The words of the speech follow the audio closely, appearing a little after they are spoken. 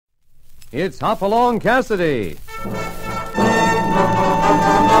It's Hopalong Cassidy.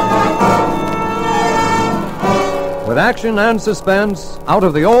 With action and suspense, out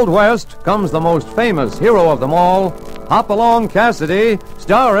of the Old West comes the most famous hero of them all, Hopalong Cassidy,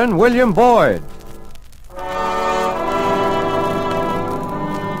 starring William Boyd.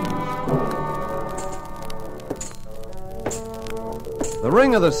 The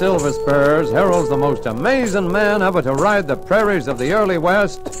Ring of the Silver Spurs heralds the most amazing man ever to ride the prairies of the early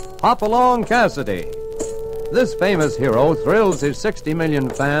West, Hopalong Cassidy. This famous hero thrills his 60 million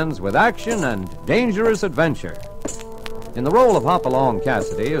fans with action and dangerous adventure. In the role of Hopalong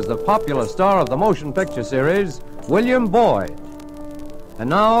Cassidy is the popular star of the motion picture series, William Boyd. And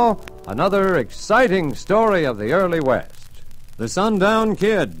now, another exciting story of the early West, the Sundown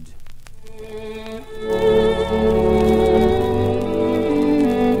Kid.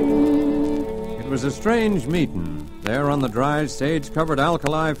 It was a strange meeting there on the dry, sage-covered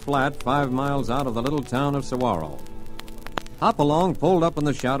alkali flat 5 miles out of the little town of Saguaro. Hopalong pulled up in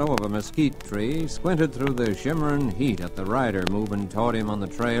the shadow of a mesquite tree, squinted through the shimmering heat at the rider moving toward him on the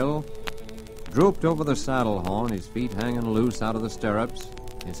trail, drooped over the saddle horn, his feet hanging loose out of the stirrups,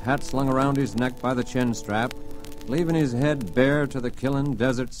 his hat slung around his neck by the chin strap, leaving his head bare to the killing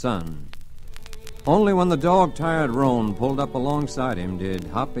desert sun. Only when the dog-tired roan pulled up alongside him did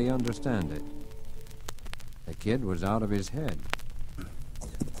Hoppy understand it. The kid was out of his head.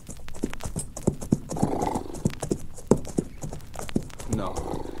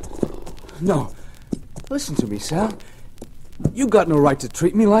 No. Listen to me, Sal. You got no right to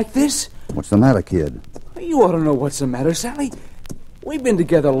treat me like this. What's the matter, kid? You ought to know what's the matter, Sally. We've been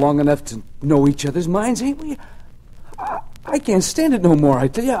together long enough to know each other's minds, ain't we? I can't stand it no more, I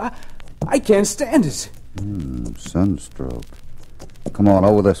tell you. I can't stand it. Sunstroke. Come on,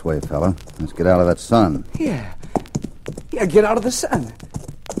 over this way, fella. Let's get out of that sun. Yeah, get out of the sun.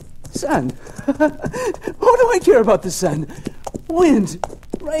 Sun? Who do I care about the sun? Wind,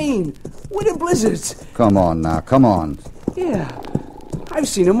 rain, winter blizzards. Come on now, come on. Yeah, I've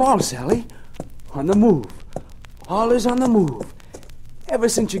seen them all, Sally. On the move. All is on the move. Ever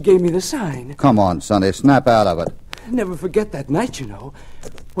since you gave me the sign. Come on, Sonny, snap out of it. Never forget that night, you know,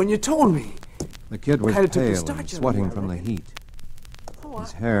 when you told me. The kid was pale and sweating from the heat.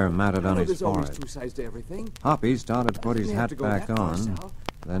 His hair matted on his forehead. Hoppy started to put his hat back on,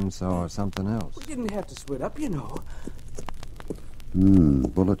 then saw something else. We didn't have to split up, you know.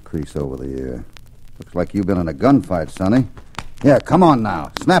 Bullet crease over the ear. Looks like you've been in a gunfight, Sonny. Yeah, come on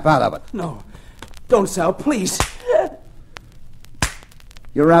now. Snap out of it. No. Don't, Sal, please.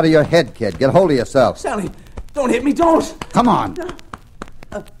 You're out of your head, kid. Get hold of yourself. Sally, don't hit me, don't. Come on.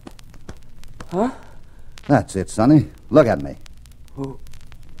 Huh? That's it, Sonny. Look at me. Who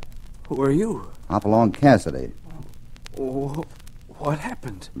are you? Hopalong Cassidy. Oh, what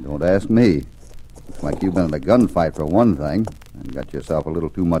happened? Don't ask me. Looks like you've been in a gunfight for one thing and got yourself a little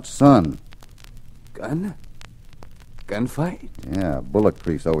too much sun. Gunfight? Yeah, bullet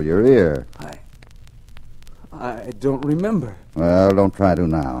crease over your ear. I don't remember. Well, don't try to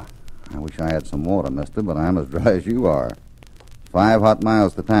now. I wish I had some water, mister, but I'm as dry as you are. 5 hot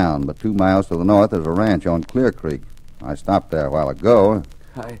miles to town, but 2 miles to the north there's a ranch on Clear Creek. I stopped there a while ago.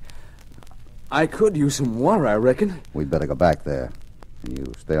 I could use some water, I reckon. We'd better go back there. Can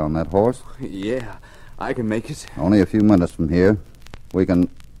you stay on that horse? Yeah, I can make it. Only a few minutes from here. We can...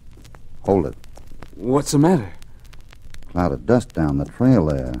 Hold it. What's the matter? Cloud of dust down the trail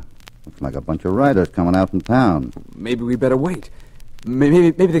there. Looks like a bunch of riders coming out from town. Maybe we better wait. Maybe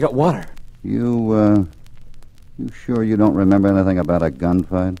they got water. You sure you don't remember anything about a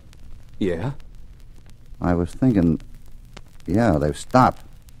gunfight? Yeah. I was thinking... Yeah, they've stopped.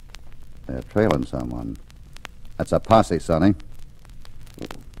 They're trailing someone. That's a posse, Sonny.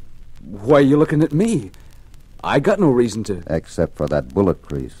 Why are you looking at me? I got no reason to... Except for that bullet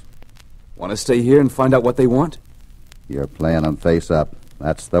crease. Want to stay here and find out what they want? You're playing them face up.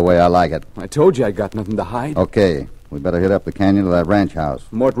 That's the way I like it. I told you I got nothing to hide. Okay, we better hit up the canyon to that ranch house.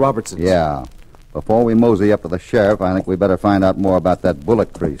 Mort Robertson's. Yeah. Before we mosey up to the sheriff, I think we better find out more about that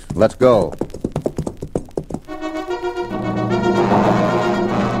bullet crease. Let's go.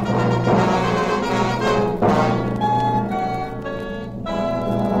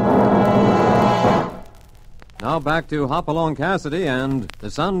 Now back to Hopalong Cassidy and the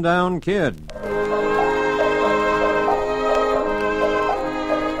Sundown Kid.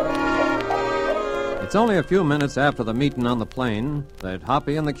 It's only a few minutes after the meeting on the plain that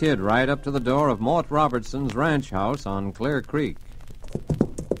Hoppy and the kid ride up to the door of Mort Robertson's ranch house on Clear Creek.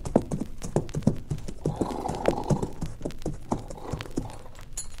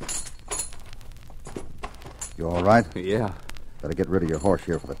 You all right? Yeah. Better get rid of your horse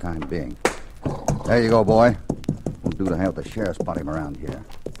here for the time being. There you go, boy. Won't do to have the sheriff spot him around here.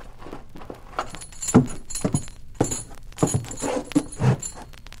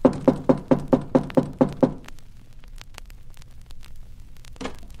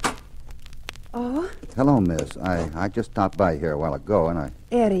 Oh? Hello, miss. I just stopped by here a while ago, and I...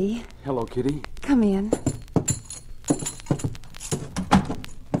 Eddie, Hello, Kitty. come in.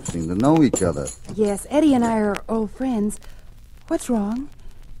 seem to know each other. Yes, Eddie and I are old friends. What's wrong?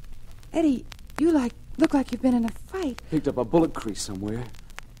 Eddie, you look like you've been in a fight. Picked up a bullet crease somewhere.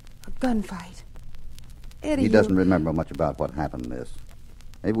 A gunfight. Eddie, He doesn't remember much about what happened, miss.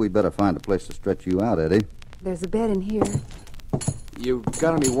 Maybe we better find a place to stretch you out, Eddie. There's a bed in here. You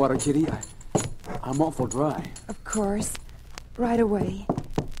got any water, Kitty? I'm awful dry. Of course. Right away.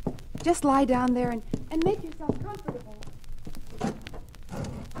 Just lie down there and make yourself comfortable.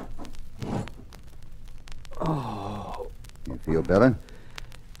 Oh. You feel better?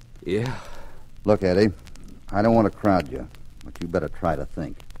 Yeah. Look, Eddie, I don't want to crowd you, but you better try to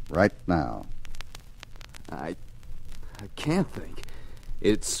think. Right now. I can't think.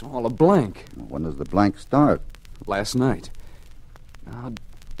 It's all a blank. When does the blank start? Last night. Now,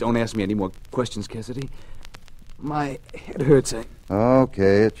 don't ask me any more questions, Cassidy. My head hurts.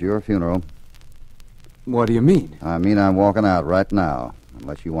 Okay, it's your funeral. What do you mean? I mean I'm walking out right now,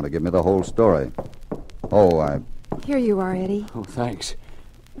 unless you want to give me the whole story. Oh, Here you are, Eddie. Oh, thanks.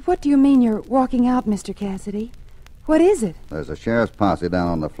 What do you mean you're walking out, Mr. Cassidy? What is it? There's a sheriff's posse down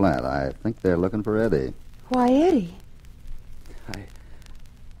on the flat. I think they're looking for Eddie. Why, Eddie?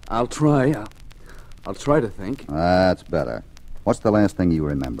 I'll try. I'll try to think. That's better. What's the last thing you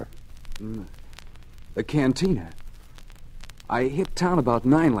remember? The cantina. I hit town about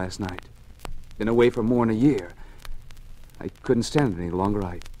 9 last night. Been away for more than a year. I couldn't stand it any longer.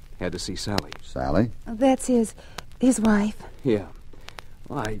 I had to see Sally. Sally? That's his wife. Yeah.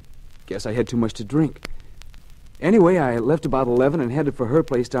 Well, I guess I had too much to drink. Anyway, I left about 11 and headed for her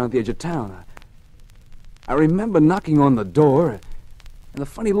place down at the edge of town. I remember knocking on the door and the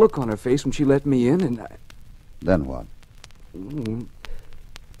funny look on her face when she let me in, and Then what?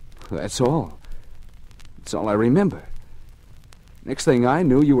 That's all. That's all I remember. Next thing I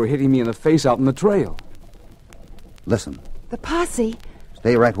knew, you were hitting me in the face out in the trail. Listen. The posse.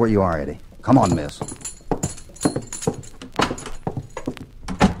 Stay right where you are, Eddie. Come on, miss.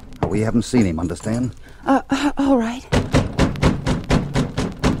 We haven't seen him, understand? All right.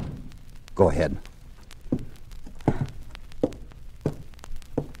 Go ahead.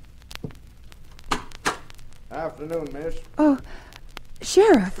 Afternoon, miss. Oh,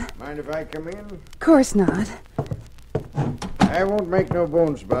 Sheriff. Mind if I come in? Of course not. I won't make no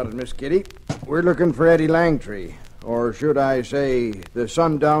bones about it, Miss Kitty. We're looking for Eddie Langtree. Or should I say, the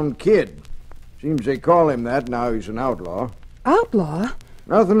Sundown Kid. Seems they call him that now he's an outlaw. Outlaw?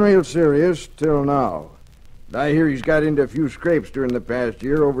 Nothing real serious till now. I hear he's got into a few scrapes during the past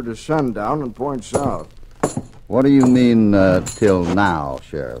year over to Sundown and Point South. What do you mean, till now,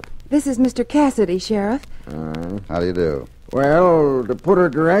 Sheriff? This is Mr. Cassidy, Sheriff. How do you do? Well, to put her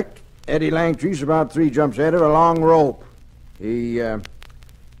direct, Eddie Langtree's about 3 jumps ahead of a long rope. He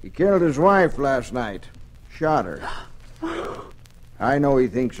killed his wife last night. Shot her. I know he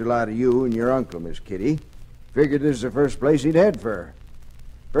thinks a lot of you and your uncle, Miss Kitty. Figured this is the first place he'd head for.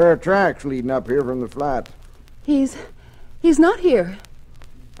 Pair of tracks leading up here from the flat. He's not here.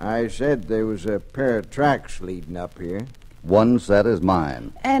 I said there was a pair of tracks leading up here. One set is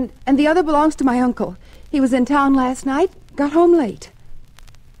mine. And the other belongs to my uncle. He was in town last night, got home late.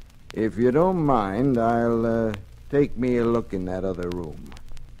 If you don't mind, I'll take me a look in that other room.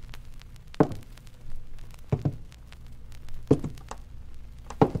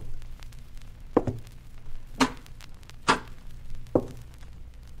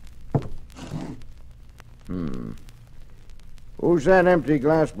 Who's that empty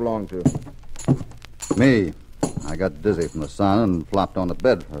glass belong to? Me. I got dizzy from the sun and flopped on the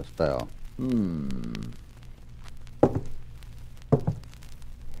bed for a spell.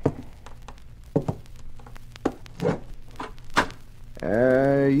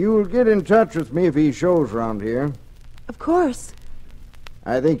 You'll get in touch with me if he shows around here. Of course.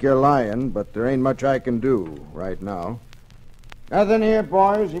 I think you're lying, but there ain't much I can do right now. Nothing here,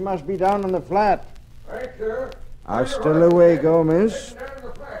 boys. He must be down on the flat. Right, sir. Hasta luego, miss.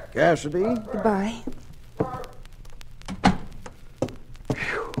 Cassidy? Goodbye.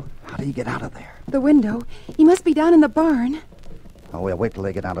 How do you get out of there? The window. He must be down in the barn. Oh, we'll wait till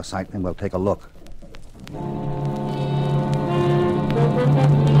they get out of sight, then we'll take a look.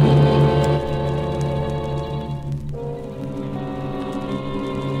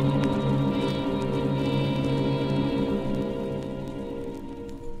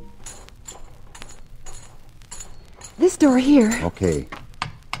 This door here. Okay.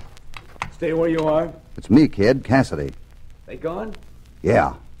 Stay where you are. It's me, kid, Cassidy. They gone?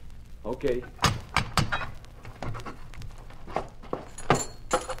 Yeah. Okay.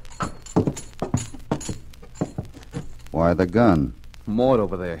 Why the gun? Mort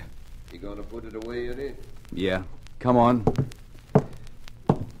over there. You gonna put it away, Eddie? Yeah. Come on.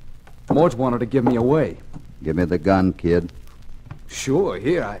 Mort wanted to give me away. Give me the gun, kid. Sure,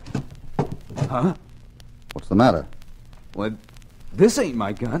 here, Huh? What's the matter? Well, this ain't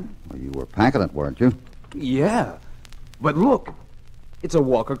my gun. Well, you were packing it, weren't you? Yeah. But look, it's a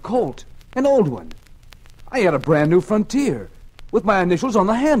Walker Colt. An old one. I had a brand new Frontier with my initials on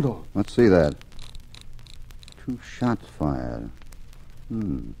the handle. Let's see that. 2 shots fired.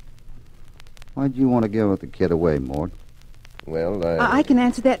 Why'd you want to give the kid away, Mort? Well, I can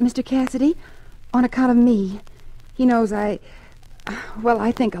answer that, Mr. Cassidy, on account of me. He knows I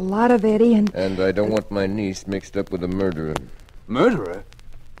think a lot of Eddie and... And I don't want my niece mixed up with a murderer. Murderer?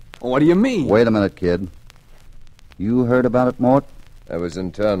 What do you mean? Wait a minute, kid. You heard about it, Mort? I was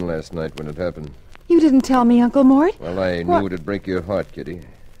in town last night when it happened. You didn't tell me, Uncle Mort. Well, I What? knew it'd break your heart, Kitty.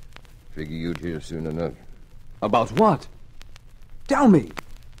 Figure you'd hear soon enough. About what? Tell me.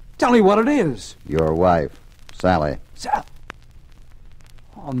 Tell me what it is. Your wife, Sally. Sal.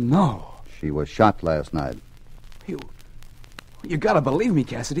 Oh, no. She was shot last night. You gotta believe me,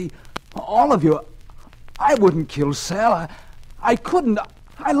 Cassidy. All of you. I wouldn't kill Sal. I couldn't.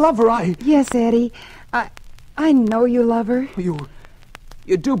 I love her. Yes, Eddie. I know you love her.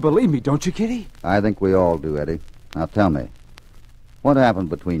 You do believe me, don't you, Kitty? I think we all do, Eddie. Now tell me, what happened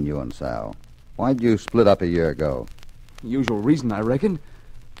between you and Sal? Why'd you split up a year ago? Usual reason, I reckon.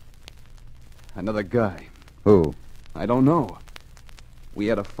 Another guy. Who? I don't know. We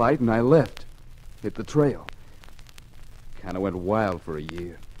had a fight and I left. Hit the trail. Kind of went wild for a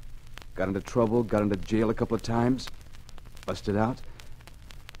year. Got into trouble, got into jail a couple of times. Busted out.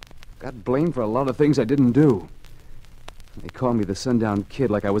 Got blamed for a lot of things I didn't do. They called me the Sundown Kid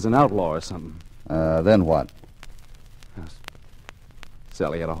like I was an outlaw or something. Then what?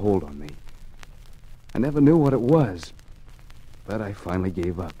 Sally had a hold on me. I never knew what it was. But I finally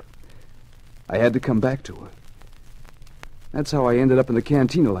gave up. I had to come back to her. That's how I ended up in the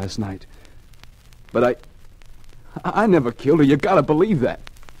cantina last night. But I never killed her. You gotta believe that.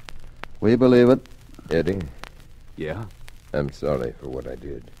 We believe it. Eddie, Yeah? I'm sorry for what I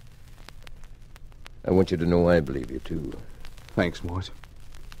did. I want you to know I believe you, too. Thanks, Mort.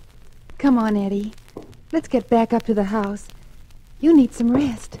 Come on, Eddie. Let's get back up to the house. You need some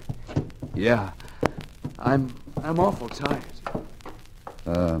rest. Yeah. I'm awful tired.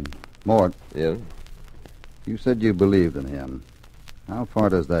 Mort, Yeah? you said you believed in him. How far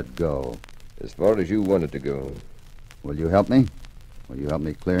does that go? As far as you want it to go. Will you help me? Will you help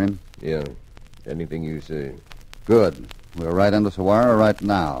me clear him? Yeah. Anything you say. Good. We're right into Saguaro right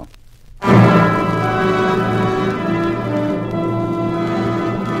now.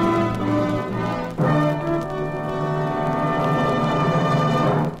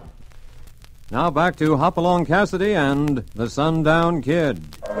 Now back to Hopalong Cassidy and the Sundown Kid.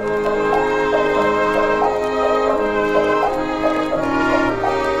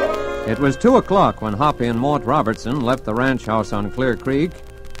 It was 2 o'clock when Hoppy and Mort Robertson left the ranch house on Clear Creek.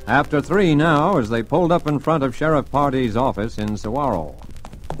 After 3 now, as they pulled up in front of Sheriff Party's office in Saguaro.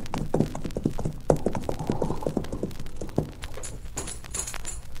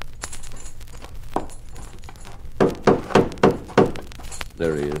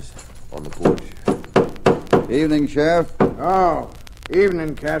 There he is, on the porch. Evening, Sheriff. Oh,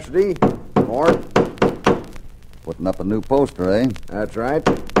 evening, Cassidy. Mort. Putting up a new poster, eh? That's right.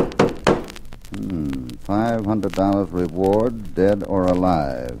 $500 reward, dead or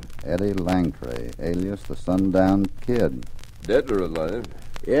alive. Eddie Langtry, alias the Sundown Kid. Dead or alive?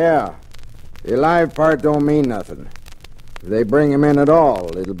 Yeah. The alive part don't mean nothing. If they bring him in at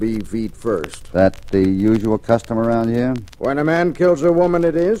all, it'll be feet first. That the usual custom around here? When a man kills a woman,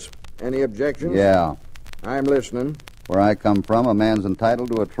 it is. Any objections? Yeah. I'm listening. Where I come from, a man's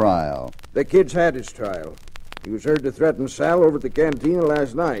entitled to a trial. The kid's had his trial. He was heard to threaten Sal over at the cantina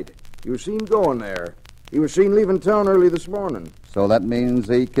last night. He was seen going there. He was seen leaving town early this morning. So that means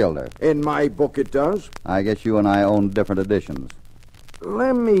he killed her. In my book, it does. I guess you and I own different editions.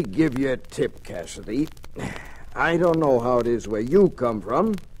 Let me give you a tip, Cassidy. I don't know how it is where you come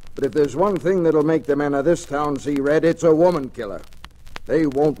from, but if there's one thing that'll make the men of this town see red, it's a woman killer. They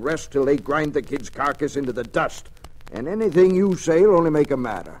won't rest till they grind the kid's carcass into the dust. And anything you say'll only make 'em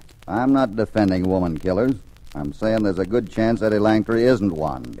madder. I'm not defending woman killers. I'm saying there's a good chance Eddie Langtry isn't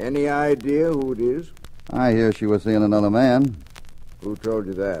one. Any idea who it is? I hear she was seeing another man. Who told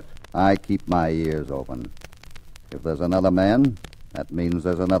you that? I keep my ears open. If there's another man, that means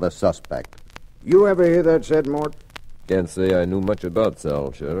there's another suspect. You ever hear that said, Mort? Can't say I knew much about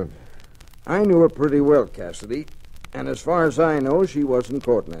Sal, Sheriff. I knew her pretty well, Cassidy. And as far as I know, she wasn't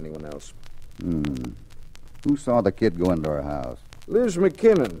courting anyone else. Who saw the kid go into her house? Liz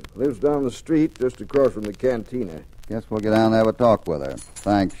McKinnon lives down the street just across from the cantina. Guess we'll get down and have a talk with her.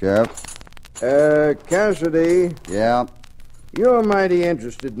 Thanks, Sheriff. Cassidy, Yeah? you're mighty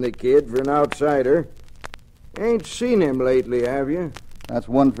interested in the kid for an outsider. Ain't seen him lately, have you? That's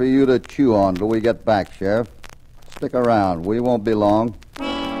one for you to chew on till we get back, Sheriff. Stick around. We won't be long.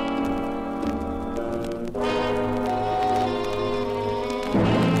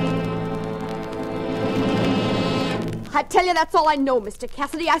 I tell you, that's all I know, Mr.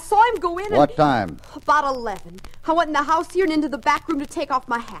 Cassidy. I saw him go in and... What time? About 11. I went in the house here and into the back room to take off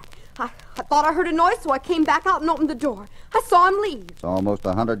my hat. I thought I heard a noise, so I came back out and opened the door. I saw him leave. It's almost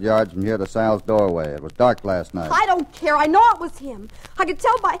 100 yards from here to Sal's doorway. It was dark last night. I don't care. I know it was him. I could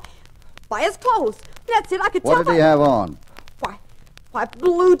tell by his clothes. That's it. I could tell What did he have on? Why,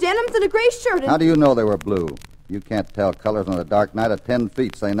 blue denims and a gray shirt. And... How do you know they were blue? You can't tell colors on a dark night at 10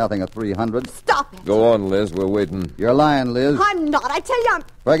 feet, say nothing of 300. Stop it. Go on, Liz. We're waiting. You're lying, Liz. I'm not. I tell you, I'm...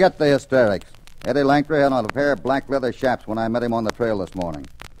 Forget the hysterics. Eddie Langtry had on a pair of black leather chaps when I met him on the trail this morning.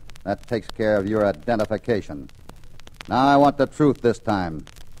 That takes care of your identification. Now I want the truth this time.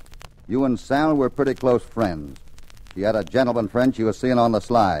 You and Sal were pretty close friends. She had a gentleman friend she was seeing on the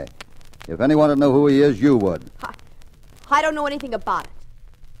sly. If anyone would know who he is, you would. I don't know anything about it.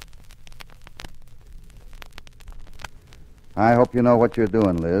 I hope you know what you're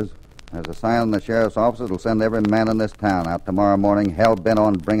doing, Liz. There's a sign in the sheriff's office that'll send every man in this town out tomorrow morning hell-bent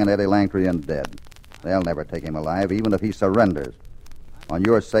on bringing Eddie Langtry in dead. They'll never take him alive, even if he surrenders. On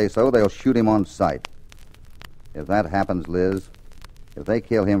your say-so, they'll shoot him on sight. If that happens, Liz, if they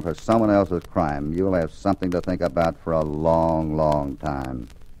kill him for someone else's crime, you'll have something to think about for a long, long time.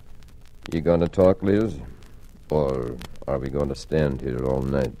 You gonna talk, Liz? Or are we going to stand here all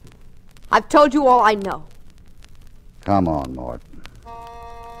night? I've told you all I know. Come on, Mort.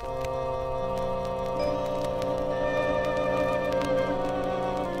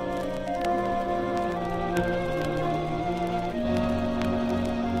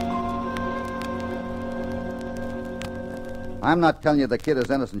 I'm not telling you the kid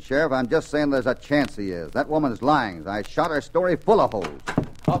is innocent, Sheriff. I'm just saying there's a chance he is. That woman's lying. I shot her story full of holes.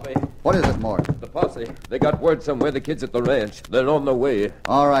 Hoppy. What is it, Mort? The posse. They got word somewhere the kid's at the ranch. They're on the way.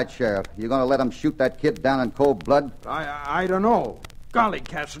 All right, Sheriff. You going to let them shoot that kid down in cold blood? I don't know. Golly,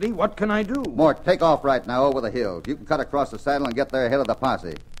 Cassidy, what can I do? Mort, take off right now over the hills. You can cut across the saddle and get there ahead of the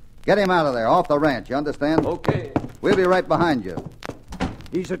posse. Get him out of there, off the ranch, you understand? Okay. We'll be right behind you.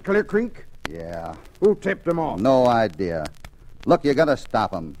 He's at Clear Creek? Yeah. Who tipped him off? No idea. Look, you got to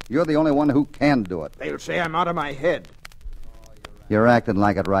stop him. You're the only one who can do it. They'll say I'm out of my head. You're acting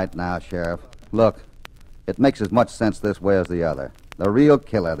like it right now, Sheriff. Look, it makes as much sense this way as the other. The real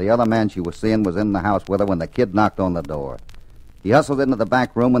killer, the other man she was seeing, was in the house with her when the kid knocked on the door. He hustles into the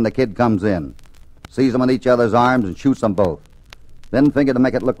back room when the kid comes in, sees them in each other's arms and shoots them both. Then, figured to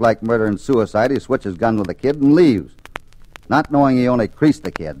make it look like murder and suicide, he switches guns with the kid and leaves. Not knowing he only creased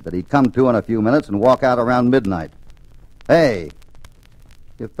the kid, that he'd come to in a few minutes and walk out around midnight. Hey,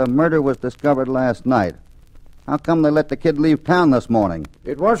 if the murder was discovered last night, how come they let the kid leave town this morning?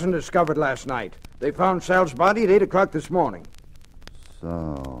 It wasn't discovered last night. They found Sal's body at 8 o'clock this morning.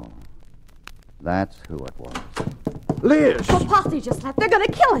 So, that's who it was. Liz! The posse just left. They're going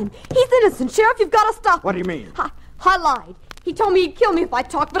to kill him. He's innocent, Sheriff. You've got to stop him. What do you mean? I lied. He told me he'd kill me if I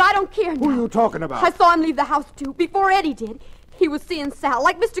talked, but I don't care now. Who are you talking about? I saw him leave the house, too, before Eddie did. He was seeing Sal,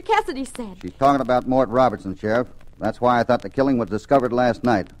 like Mr. Cassidy said. She's talking about Mort Robertson, Sheriff. That's why I thought the killing was discovered last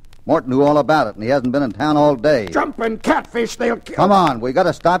night. Mort knew all about it, and he hasn't been in town all day. Jumping catfish, they'll kill... Come on, we got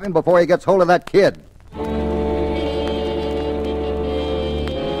to stop him before he gets hold of that kid.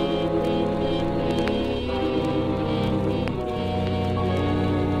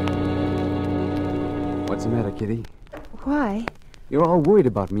 What's the matter, Kitty? Why? You're all worried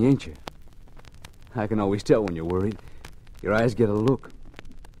about me, ain't you? I can always tell when you're worried. Your eyes get a look.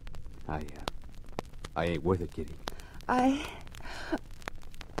 I ain't worth it, Kitty.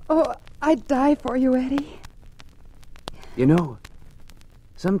 Oh, I'd die for you, Eddie. You know,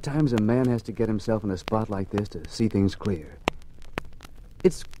 sometimes a man has to get himself in a spot like this to see things clear.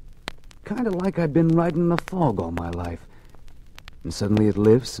 It's kind of like I've been riding in a fog all my life. And suddenly it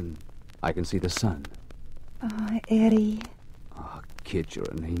lifts and I can see the sun. Oh, Eddie. Oh, kid,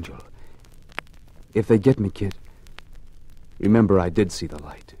 you're an angel. If they get me, kid, remember I did see the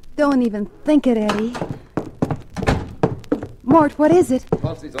light. Don't even think it, Eddie. Mort, what is it?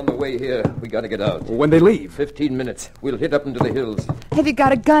 Posse's on the way here. We gotta get out. When they leave. 15 minutes. We'll hit up into the hills. Have you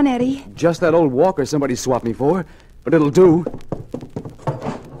got a gun, Eddie? Just that old walker somebody swapped me for, but it'll do.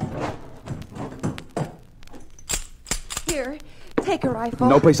 Here, take a rifle.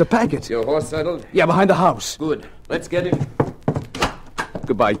 No place to pack it. Your horse saddled? Yeah, behind the house. Good. Let's get him.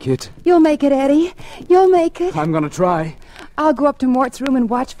 Goodbye, Kit. You'll make it, Eddie. You'll make it. I'm gonna try. I'll go up to Mort's room and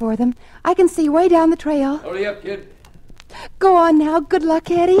watch for them. I can see way down the trail. Hurry up, kid. Go on now. Good luck,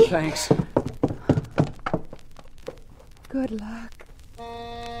 Eddie. Thanks. Good luck.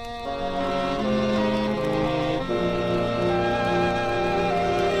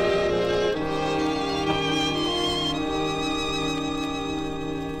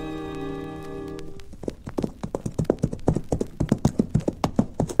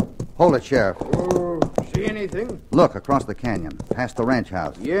 Hold it, Sheriff. Oh, see anything? Look, across the canyon, past the ranch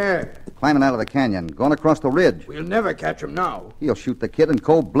house. Yeah. Climbing out of the canyon, going across the ridge. We'll never catch him now. He'll shoot the kid in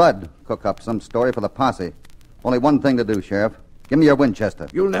cold blood. Cook up some story for the posse. Only one thing to do, Sheriff. Give me your Winchester.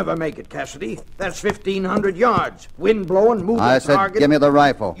 You'll never make it, Cassidy. That's 1,500 yards. Wind blowing, moving I said, target. give me the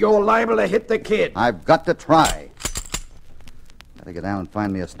rifle. You're liable to hit the kid. I've got to try. Gotta get down and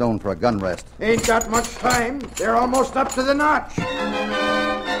find me a stone for a gun rest. Ain't got much time. They're almost up to the notch.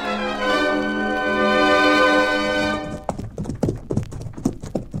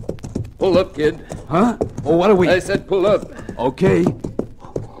 Pull up, kid. Huh? Oh, what are we... I said pull up. Okay.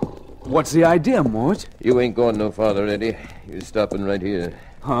 What's the idea, Mort? You ain't going no farther, Eddie. You're stopping right here.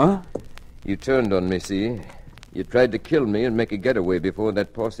 Huh? You turned on me, see? You tried to kill me and make a getaway before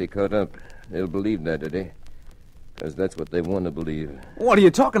that posse caught up. They'll believe that, Eddie. Because that's what they want to believe. What are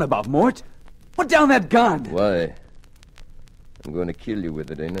you talking about, Mort? Put down that gun. Why? I'm going to kill you with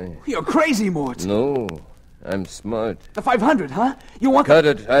it, ain't I? You're crazy, Mort. No, I'm smart. The 500, huh? You want... Cut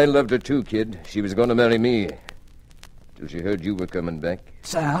it. I loved her too, kid. She was going to marry me. Till she heard you were coming back.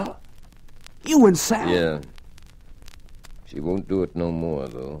 Sal? You and Sal? Yeah. She won't do it no more,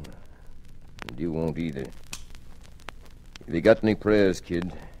 though. And you won't either. If you got any prayers,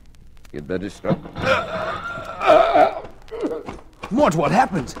 kid, you'd better stop. Mort, what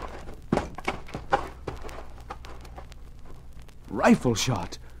happened? Rifle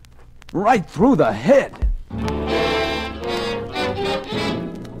shot. Right through the head.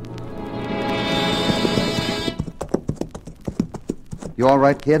 You all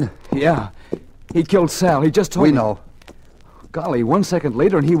right, kid? Yeah. He killed Sal. He just told me. We know. Golly, 1 second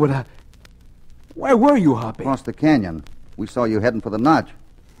later and he would have... Where were you, Hoppy? Across the canyon. We saw you heading for the notch.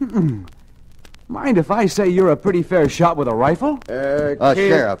 Mind if I say you're a pretty fair shot with a rifle? Kid.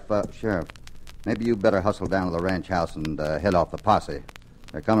 Sheriff. Maybe you better hustle down to the ranch house and head off the posse.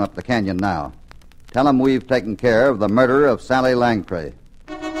 They're coming up the canyon now. Tell them we've taken care of the murder of Sally Langtry.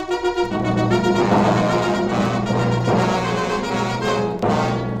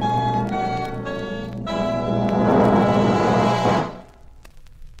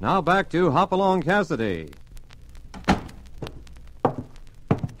 Now back to Hopalong Cassidy.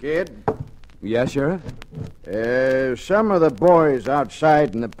 Kid, Yeah, Sheriff? some of the boys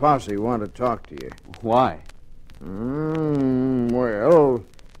outside in the posse want to talk to you. Why? Well,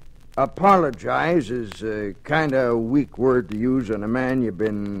 apologize is a kind of weak word to use on a man you've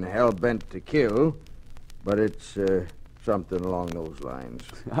been hell-bent to kill, but it's something along those lines.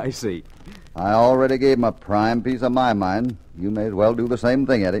 I see. I already gave him a prime piece of my mind. You may as well do the same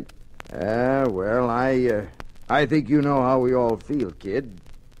thing, Eddie. Well, I think you know how we all feel, kid.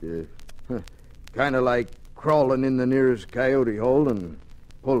 Kind of like crawling in the nearest coyote hole and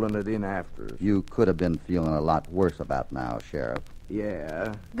pulling it in after us. You could have been feeling a lot worse about now, Sheriff.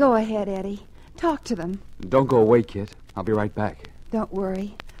 Yeah. Go ahead, Eddie. Talk to them. Don't go away, kid. I'll be right back. Don't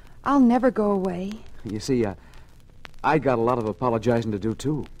worry. I'll never go away. You see, I got a lot of apologizing to do,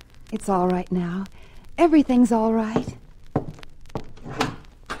 too. It's all right now. Everything's all right.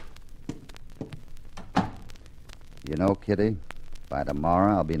 You know, Kitty, by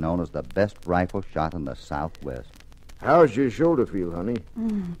tomorrow I'll be known as the best rifle shot in the Southwest. How's your shoulder feel, honey?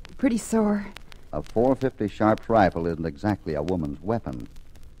 Pretty sore. A .450 Sharps rifle isn't exactly a woman's weapon.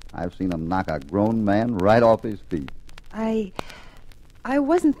 I've seen 'em knock a grown man right off his feet. I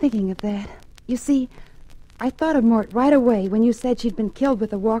wasn't thinking of that. You see, I thought of Mort right away when you said she'd been killed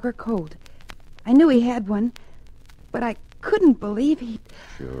with a Walker Colt. I knew he had one, but I couldn't believe he'd...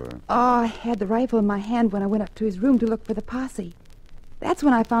 Sure. Oh, I had the rifle in my hand when I went up to his room to look for the posse. That's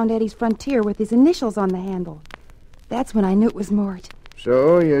when I found Eddie's Frontier with his initials on the handle. That's when I knew it was Mort.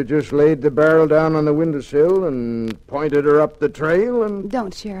 So you just laid the barrel down on the windowsill and pointed her up the trail and...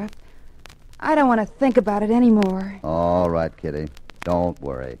 Don't, Sheriff. I don't want to think about it anymore. All right, Kitty. Don't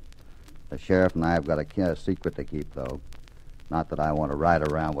worry. The sheriff and I have got a secret to keep, though. Not that I want to ride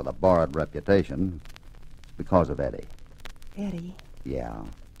around with a borrowed reputation. It's because of Eddie. Eddie? Yeah.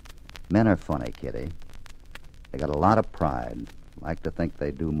 Men are funny, Kitty. They got a lot of pride. Like to think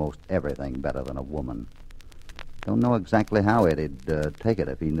they do most everything better than a woman. Don't know exactly how Eddie'd take it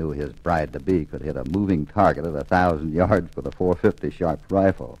if he knew his bride-to-be could hit a moving target at 1,000 yards with a .450 sharp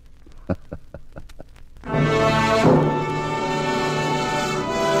rifle.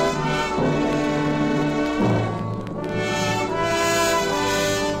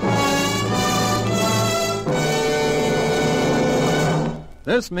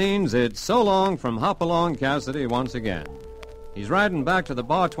 This means it's so long from Hopalong Cassidy once again. He's riding back to the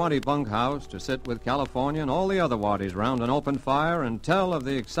Bar 20 bunkhouse to sit with California and all the other waddies round an open fire and tell of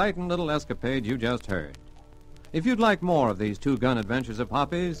the exciting little escapade you just heard. If you'd like more of these two-gun adventures of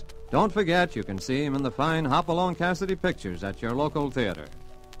Hoppy's, don't forget you can see him in the fine Hopalong Cassidy pictures at your local theater.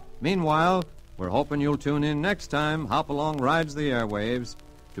 Meanwhile, we're hoping you'll tune in next time Hopalong rides the airwaves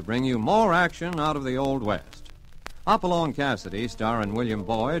to bring you more action out of the Old West. Hopalong Cassidy, starring William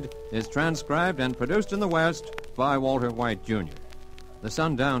Boyd, is transcribed and produced in the West by Walter White, Jr. The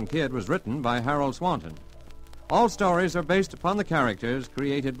Sundown Kid was written by Harold Swanton. All stories are based upon the characters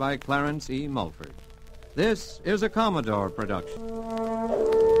created by Clarence E. Mulford. This is a Commodore production.